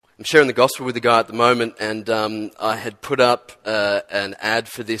I'm sharing the gospel with a guy at the moment, and I had put up an ad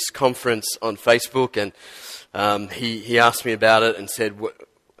for this conference on Facebook, and he asked me about it and said,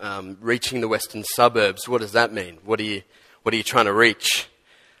 reaching the western suburbs, what does that mean? What are you trying to reach?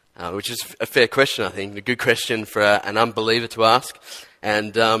 Which is a fair question, I think, a good question for an unbeliever to ask.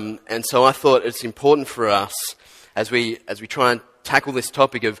 And so I thought it's important for us as we try and tackle this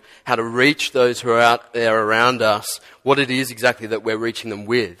topic of how to reach those who are out there around us, what it is exactly that we're reaching them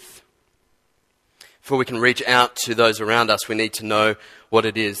with. Before we can reach out to those around us, we need to know what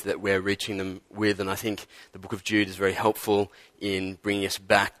it is that we're reaching them with. And I think the book of Jude is very helpful in bringing us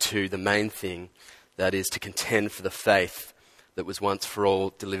back to the main thing, that is to contend for the faith that was once for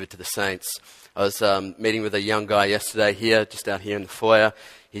all delivered to the saints. I was meeting with a young guy yesterday here, just out here in the foyer.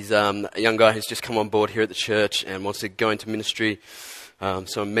 He's a young guy who's just come on board here at the church and wants to go into ministry.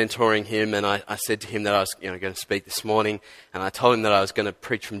 So I'm mentoring him, and I said to him that I was going to speak this morning, and I told him that I was going to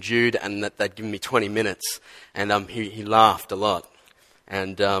preach from Jude and that they'd given me 20 minutes. And he laughed a lot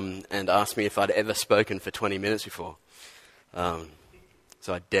and asked me if I'd ever spoken for 20 minutes before.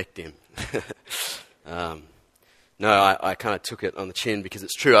 So I decked him. No, I kind of took it on the chin because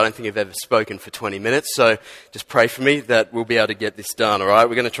it's true. I don't think I've ever spoken for 20 minutes. So just pray for me that we'll be able to get this done, all right?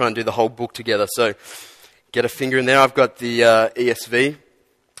 We're going to try and do the whole book together. So get a finger in there. I've got the ESV,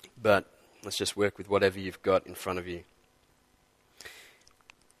 but let's just work with whatever you've got in front of you. It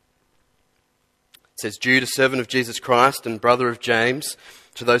says, Jude, a servant of Jesus Christ and brother of James,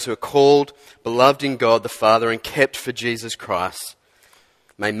 to those who are called, beloved in God the Father, and kept for Jesus Christ.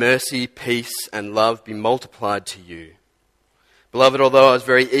 May mercy, peace, and love be multiplied to you. Beloved, although I was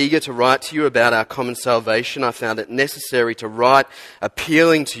very eager to write to you about our common salvation, I found it necessary to write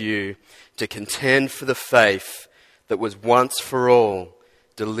appealing to you to contend for the faith that was once for all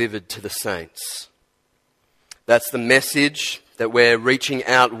delivered to the saints. That's the message that we're reaching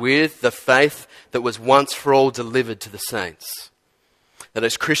out with, the faith that was once for all delivered to the saints. That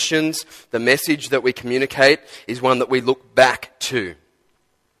as Christians, the message that we communicate is one that we look back to.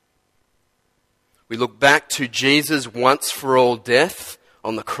 We look back to Jesus' once-for-all death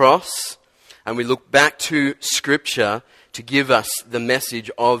on the cross, and we look back to Scripture to give us the message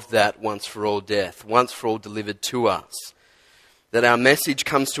of that once-for-all death, once-for-all delivered to us. That our message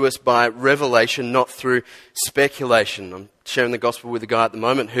comes to us by revelation, not through speculation. I'm sharing the gospel with a guy at the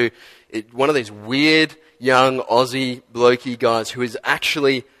moment who, one of these weird, young, Aussie, blokey guys who is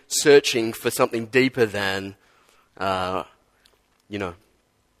actually searching for something deeper than,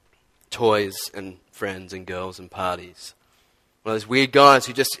 toys and friends and girls and parties. One of those weird guys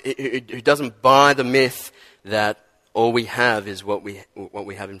who doesn't buy the myth that all we have is what we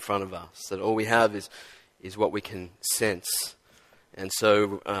have in front of us. That all we have is what we can sense. And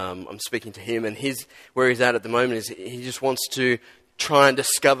so I'm speaking to him, and where he's at the moment is he just wants to try and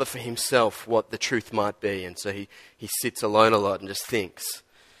discover for himself what the truth might be. And so he sits alone a lot and just thinks,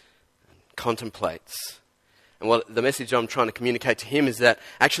 and contemplates. And what the message I'm trying to communicate to him is that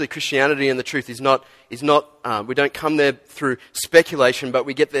actually Christianity and the truth is not. We don't come there through speculation, but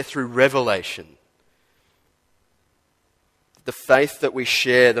we get there through revelation. The faith that we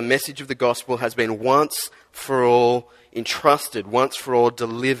share, the message of the gospel, has been once for all entrusted, once for all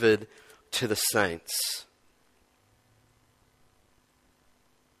delivered to the saints.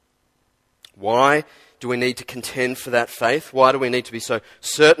 Why do we need to contend for that faith? Why do we need to be so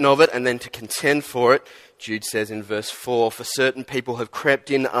certain of it and then to contend for it? Jude says in verse 4, for certain people have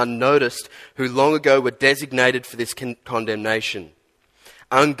crept in unnoticed who long ago were designated for this condemnation.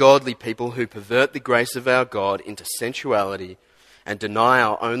 Ungodly people who pervert the grace of our God into sensuality and deny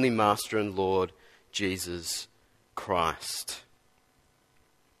our only Master and Lord, Jesus Christ.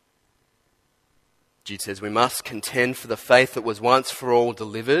 Jude says we must contend for the faith that was once for all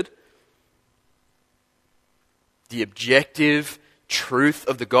delivered. The objective truth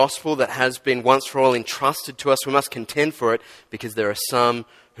of the gospel that has been once for all entrusted to us, we must contend for it because there are some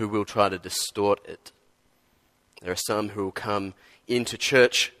who will try to distort it. There are some who will come into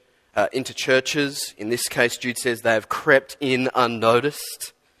churches. In this case, Jude says they have crept in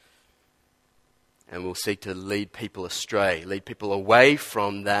unnoticed and will seek to lead people astray, lead people away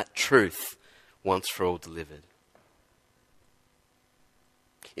from that truth once for all delivered.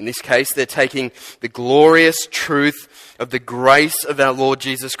 In this case, they're taking the glorious truth of the grace of our Lord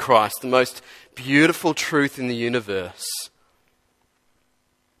Jesus Christ, the most beautiful truth in the universe,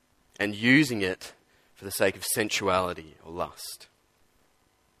 and using it for the sake of sensuality or lust.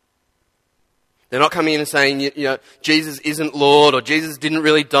 They're not coming in and saying, Jesus isn't Lord, or Jesus didn't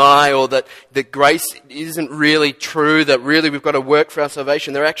really die, or that grace isn't really true, that really we've got to work for our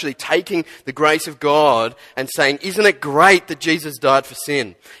salvation. They're actually taking the grace of God and saying, isn't it great that Jesus died for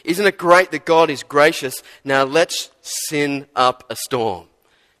sin? Isn't it great that God is gracious? Now let's sin up a storm,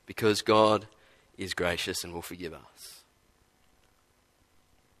 because God is gracious and will forgive us.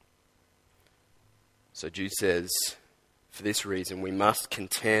 So Jude says, for this reason, we must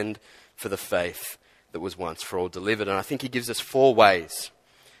contend for the faith that was once for all delivered. And I think he gives us 4 ways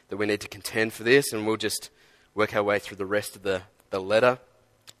that we need to contend for this, and we'll just work our way through the rest of the letter,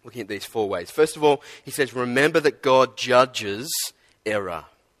 looking at these 4 ways. First of all, he says, remember that God judges error.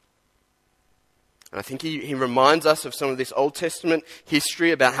 And I think he reminds us of some of this Old Testament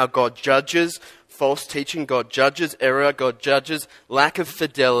history about how God judges false teaching, God judges error, God judges lack of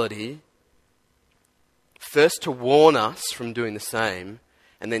fidelity, first to warn us from doing the same,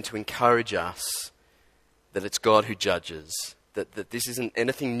 and then to encourage us that it's God who judges, that this isn't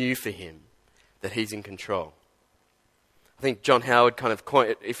anything new for him, that he's in control. I think John Howard kind of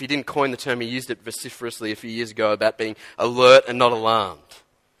coined, if he didn't coin the term, he used it vociferously a few years ago about being alert and not alarmed.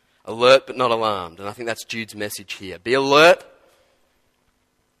 Alert but not alarmed. And I think that's Jude's message here. Be alert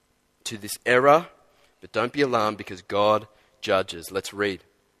to this error, but don't be alarmed because God judges. Let's read.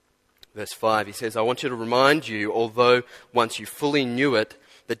 Verse 5, he says, I want you to remind you, although once you fully knew it,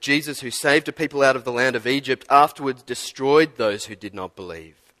 that Jesus, who saved a people out of the land of Egypt, afterwards destroyed those who did not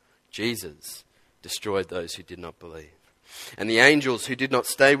believe. Jesus destroyed those who did not believe. And the angels who did not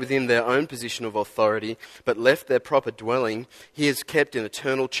stay within their own position of authority, but left their proper dwelling, he has kept in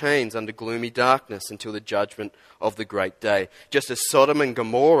eternal chains under gloomy darkness until the judgment of the great day. Just as Sodom and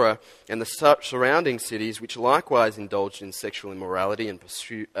Gomorrah and the surrounding cities, which likewise indulged in sexual immorality and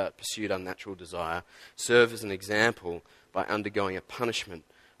pursued unnatural desire, serve as an example by undergoing a punishment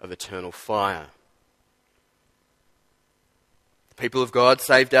of eternal fire. The people of God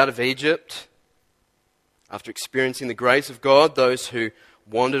saved out of Egypt, after experiencing the grace of God, those who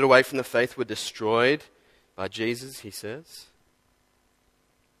wandered away from the faith were destroyed by Jesus, he says.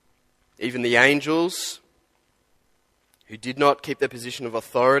 Even the angels who did not keep their position of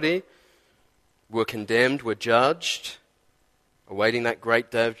authority were condemned, were judged, awaiting that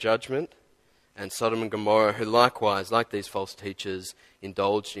great day of judgment. And Sodom and Gomorrah, who likewise, like these false teachers,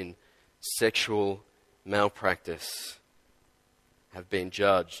 indulged in sexual malpractice, have been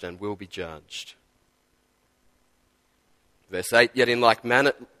judged and will be judged. Verse 8, yet in like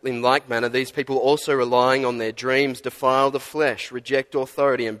manner, these people also relying on their dreams defile the flesh, reject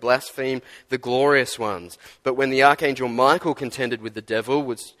authority and blaspheme the glorious ones. But when the archangel Michael contended with the devil,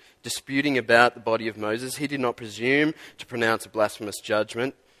 was disputing about the body of Moses, he did not presume to pronounce a blasphemous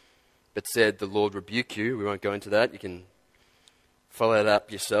judgment, but said, the Lord rebuke you. We won't go into that. You can follow that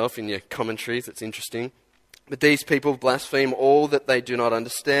up yourself in your commentaries. It's interesting. But these people blaspheme all that they do not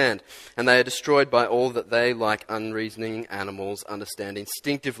understand, and they are destroyed by all that they, like unreasoning animals, understand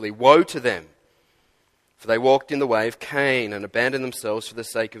instinctively. Woe to them! For they walked in the way of Cain and abandoned themselves for the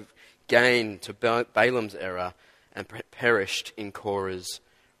sake of gain to Balaam's error and perished in Korah's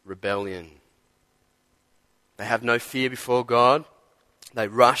rebellion. They have no fear before God. They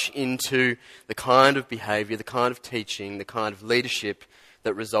rush into the kind of behavior, the kind of teaching, the kind of leadership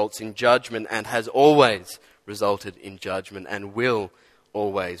that results in judgment and has always resulted in judgment and will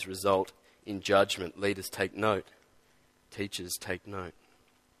always result in judgment. Leaders, take note. Teachers, take note.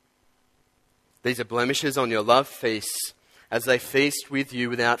 These are blemishes on your love feasts as they feast with you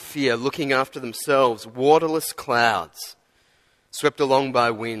without fear, looking after themselves, waterless clouds, swept along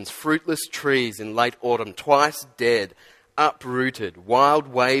by winds, fruitless trees in late autumn, twice dead, uprooted, wild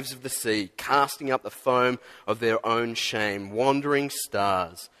waves of the sea, casting up the foam of their own shame, wandering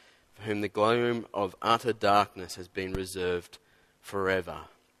stars, for whom the gloom of utter darkness has been reserved forever.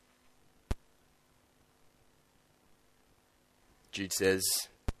 Jude says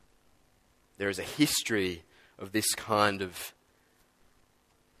there is a history of this kind of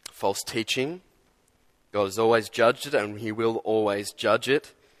false teaching. God has always judged it and he will always judge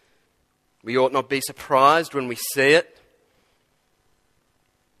it. We ought not be surprised when we see it.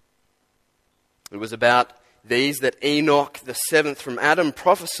 It was about these that Enoch, the seventh from Adam,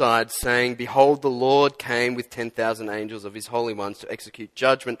 prophesied, saying, behold, the Lord came with 10,000 angels of his holy ones to execute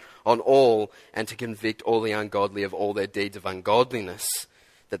judgment on all and to convict all the ungodly of all their deeds of ungodliness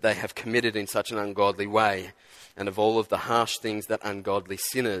that they have committed in such an ungodly way, and of all of the harsh things that ungodly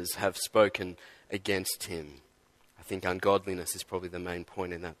sinners have spoken against him. I think ungodliness is probably the main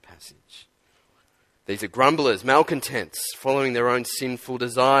point in that passage. These are grumblers, malcontents, following their own sinful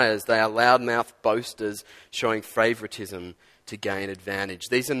desires. They are loudmouthed boasters, showing favoritism to gain advantage.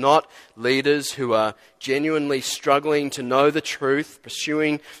 These are not leaders who are genuinely struggling to know the truth,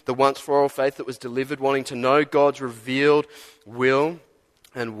 pursuing the once-for-all faith that was delivered, wanting to know God's revealed will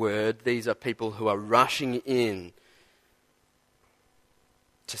and word. These are people who are rushing in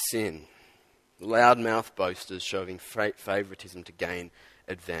to sin. Loudmouth boasters showing favoritism to gain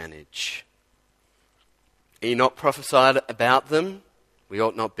advantage. Enoch prophesied about them. We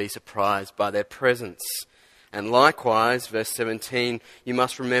ought not be surprised by their presence. And likewise, verse 17, you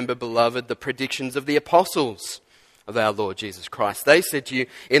must remember, beloved, the predictions of the apostles of our Lord Jesus Christ. They said to you,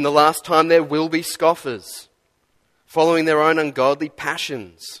 in the last time there will be scoffers, following their own ungodly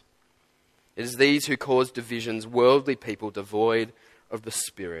passions. It is these who cause divisions, worldly people devoid of the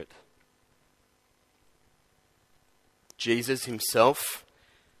Spirit. Jesus himself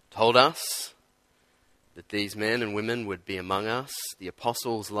told us that these men and women would be among us. The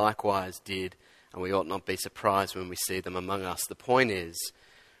apostles likewise did, and we ought not be surprised when we see them among us. The point is,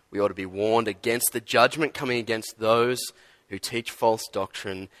 we ought to be warned against the judgment coming against those who teach false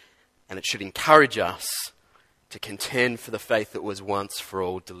doctrine, and it should encourage us to contend for the faith that was once for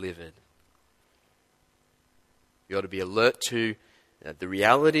all delivered. We ought to be alert to the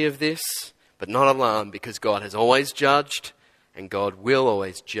reality of this, but not alarmed, because God has always judged, and God will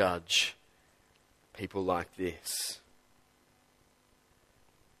always judge people like this.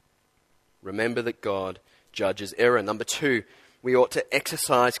 Remember that God judges error. Number 2, we ought to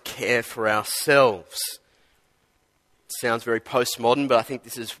exercise care for ourselves. It sounds very postmodern, but I think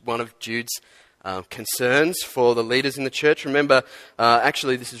this is one of Jude's concerns for the leaders in the church. Remember,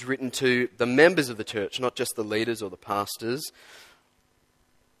 actually this is written to the members of the church, not just the leaders or the pastors.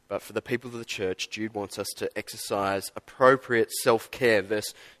 But for the people of the church, Jude wants us to exercise appropriate self-care.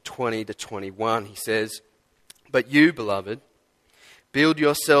 Verse 20 to 21, he says, but you, beloved, build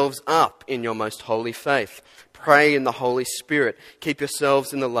yourselves up in your most holy faith. Pray in the Holy Spirit. Keep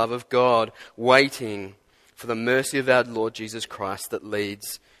yourselves in the love of God, waiting for the mercy of our Lord Jesus Christ that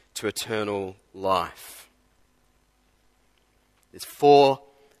leads to eternal life. There's 4,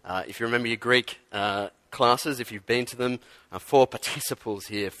 if you remember your Greek classes, if you've been to them, 4 participles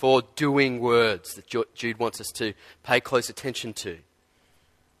here, 4 doing words that Jude wants us to pay close attention to.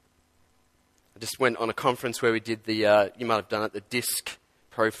 I just went on a conference where we did the, you might have done it, the DISC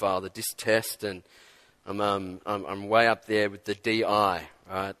profile, the DISC test, and I'm way up there with the DI,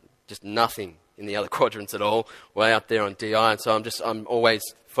 right? Just nothing in the other quadrants at all, way up there on DI, and so I'm always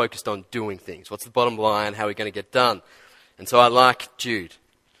focused on doing things. What's the bottom line? How are we going to get done? And so I like Jude.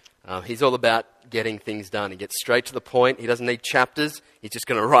 He's all about getting things done. He gets straight to the point. He doesn't need chapters. He's just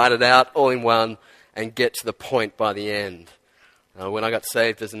going to write it out all in one and get to the point by the end. When I got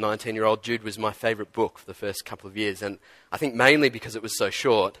saved as a 19-year-old, Jude was my favourite book for the first couple of years. And I think mainly because it was so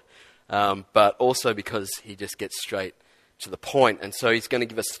short, but also because he just gets straight to the point. And so he's going to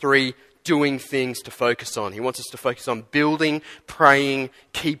give us 3 doing things to focus on. He wants us to focus on building, praying,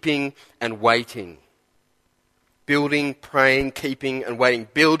 keeping, and waiting. Building, praying, keeping, and waiting.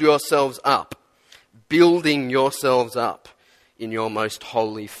 Build yourselves up. Building yourselves up in your most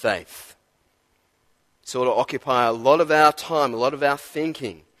holy faith. Sort of occupy a lot of our time, a lot of our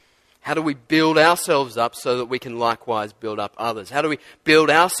thinking. How do we build ourselves up so that we can likewise build up others? How do we build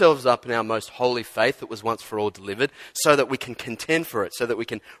ourselves up in our most holy faith that was once for all delivered so that we can contend for it, so that we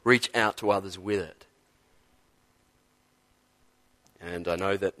can reach out to others with it? And I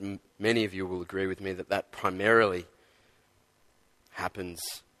know that many of you will agree with me that that primarily happens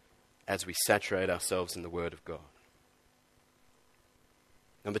as we saturate ourselves in the Word of God.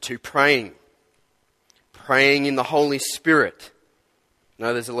 Number 2, praying. Praying in the Holy Spirit. I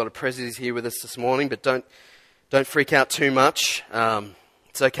know there's a lot of prezies here with us this morning, but don't freak out too much.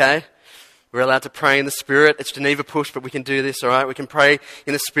 It's okay. We're allowed to pray in the Spirit. It's Geneva push, but we can do this, all right? We can pray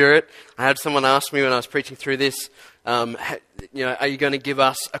in the Spirit. I had someone ask me when I was preaching through this, are you going to give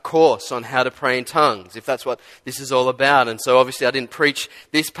us a course on how to pray in tongues, if that's what this is all about? And so obviously I didn't preach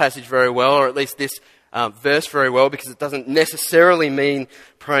this passage very well, or at least this verse very well, because it doesn't necessarily mean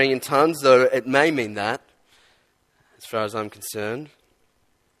praying in tongues, though it may mean that, as far as I'm concerned.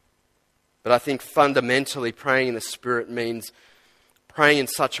 But I think fundamentally praying in the Spirit means praying in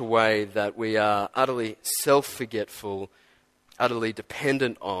such a way that we are utterly self-forgetful, utterly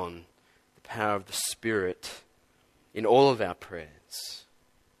dependent on the power of the Spirit in all of our prayers.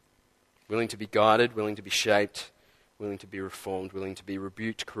 Willing to be guided, willing to be shaped, willing to be reformed, willing to be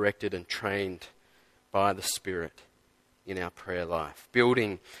rebuked, corrected, and trained by the Spirit in our prayer life.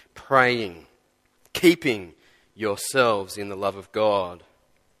 Building, praying, keeping yourselves in the love of God.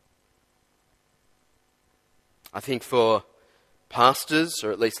 I think for pastors,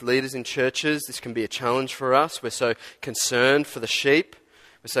 or at least leaders in churches, this can be a challenge for us. We're so concerned for the sheep.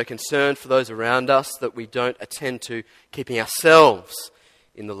 We're so concerned for those around us that we don't attend to keeping ourselves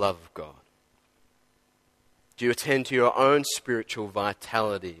in the love of God. Do you attend to your own spiritual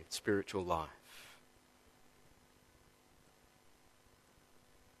vitality, spiritual life?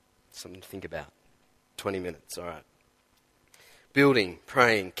 Something to think about. 20 minutes, all right. Building,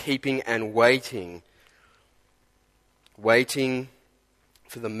 praying, keeping and waiting. Waiting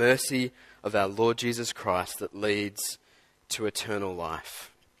for the mercy of our Lord Jesus Christ that leads to eternal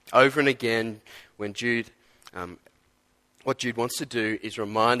life. Over and again, when what Jude wants to do is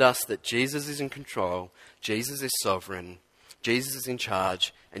remind us that Jesus is in control, Jesus is sovereign, Jesus is in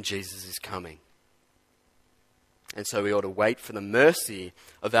charge, and Jesus is coming. And so we ought to wait for the mercy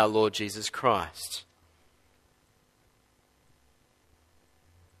of our Lord Jesus Christ.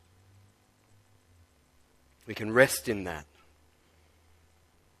 We can rest in that.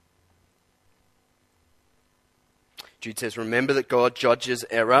 Jude says, remember that God judges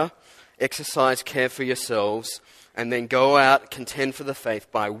error, exercise care for yourselves, and then go out, contend for the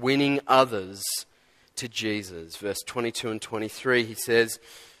faith by winning others to Jesus. Verse 22 and 23, he says,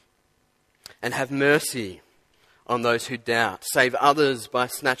 and have mercy on those who doubt. Save others by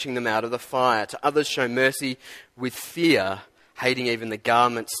snatching them out of the fire. To others show mercy with fear, hating even the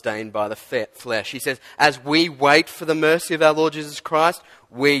garment stained by the flesh. He says, as we wait for the mercy of our Lord Jesus Christ,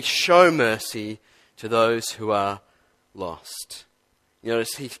 we show mercy to those who are lost. You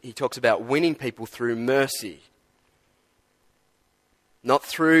notice he talks about winning people through mercy. Not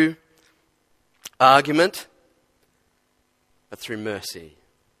through argument, but through mercy.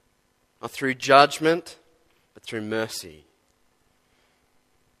 Not through judgment, but through mercy.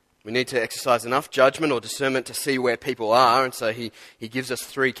 We need to exercise enough judgment or discernment to see where people are. And so he gives us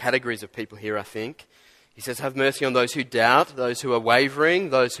three categories of people here, I think. He says, have mercy on those who doubt, those who are wavering,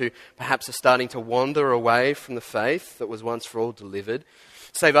 those who perhaps are starting to wander away from the faith that was once for all delivered.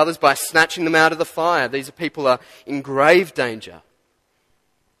 Save others by snatching them out of the fire. These are people who are in grave danger.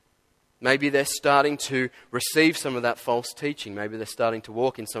 Maybe they're starting to receive some of that false teaching. Maybe they're starting to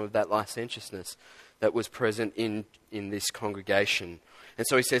walk in some of that licentiousness that was present in this congregation. And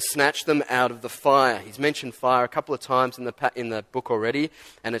so he says, snatch them out of the fire. He's mentioned fire a couple of times in the book already,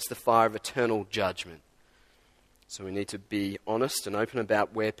 and it's the fire of eternal judgment. So we need to be honest and open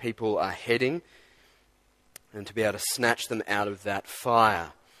about where people are heading and to be able to snatch them out of that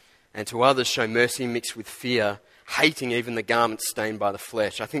fire. And to others show mercy mixed with fear, hating even the garment stained by the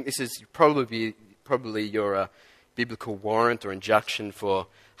flesh. I think this is probably your biblical warrant or injunction for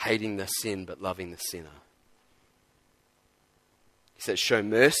hating the sin but loving the sinner. He says, show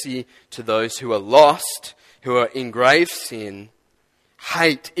mercy to those who are lost, who are in grave sin.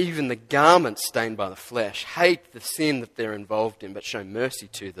 Hate even the garment stained by the flesh. Hate the sin that they're involved in, but show mercy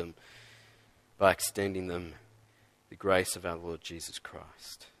to them by extending them the grace of our Lord Jesus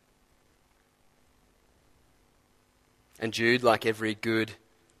Christ. And Jude, like every good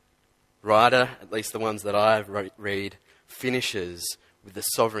writer, at least the ones that I read, finishes with the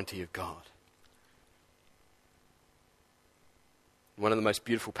sovereignty of God. One of the most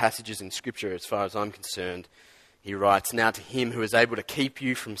beautiful passages in Scripture, as far as I'm concerned, he writes, now to him who is able to keep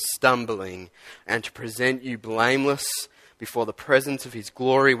you from stumbling and to present you blameless before the presence of his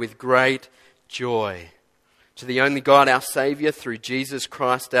glory with great joy. To the only God, our Saviour, through Jesus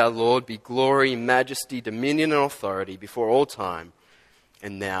Christ our Lord, be glory, majesty, dominion and authority before all time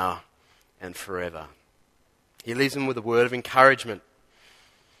and now and forever. He leaves them with a word of encouragement.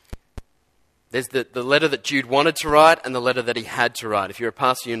 There's the letter that Jude wanted to write and the letter that he had to write. If you're a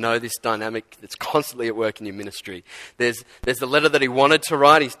pastor, you know this dynamic that's constantly at work in your ministry. There's the letter that he wanted to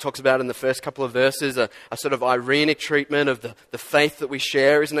write. He talks about in the first couple of verses a sort of ironic treatment of the faith that we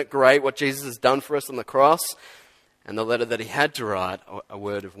share. Isn't it great what Jesus has done for us on the cross? And the letter that he had to write, a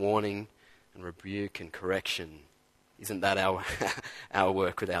word of warning and rebuke and correction. Isn't that our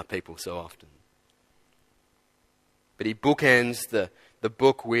work with our people so often? But he bookends the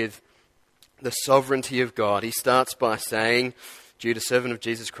book with the sovereignty of God. He starts by saying, Jude, a servant of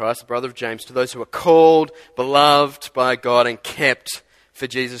Jesus Christ, a brother of James, to those who are called, beloved by God and kept for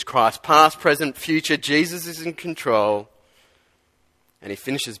Jesus Christ. Past, present, future, Jesus is in control. And he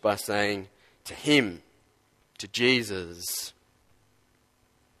finishes by saying, to him, to Jesus,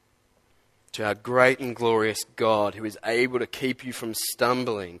 to our great and glorious God who is able to keep you from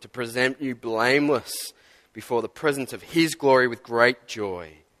stumbling, to present you blameless before the presence of his glory with great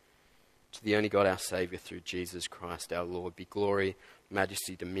joy. To the only God, our Saviour, through Jesus Christ our Lord, be glory,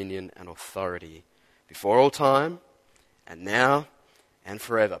 majesty, dominion and authority before all time and now and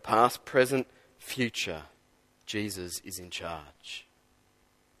forever, past, present, future. Jesus is in charge.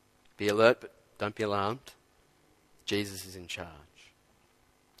 Be alert, but don't be alarmed. Jesus is in charge.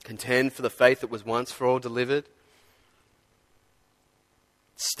 Contend for the faith that was once for all delivered.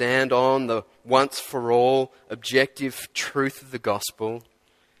 Stand on the once for all objective truth of the gospel.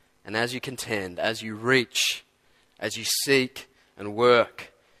 And as you contend, as you reach, as you seek and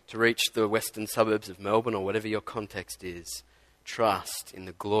work to reach the western suburbs of Melbourne or whatever your context is, trust in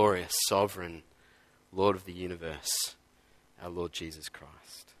the glorious, sovereign Lord of the universe, our Lord Jesus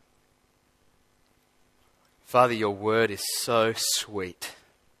Christ. Father, your word is so sweet.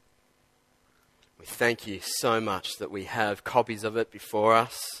 We thank you so much that we have copies of it before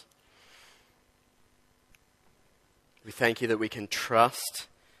us. We thank you that we can trust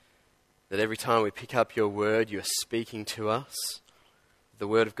that every time we pick up your word, you are speaking to us. The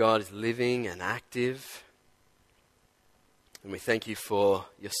word of God is living and active. And we thank you for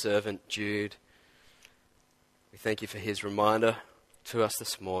your servant Jude. We thank you for his reminder to us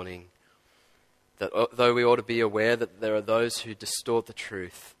this morning that though we ought to be aware that there are those who distort the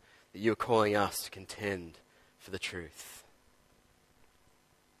truth, that you are calling us to contend for the truth.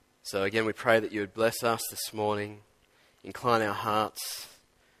 So again, we pray that you would bless us this morning, incline our hearts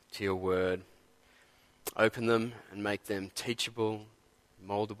to your word, open them and make them teachable,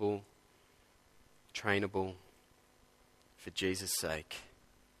 moldable, trainable, for Jesus' sake.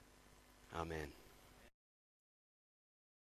 Amen.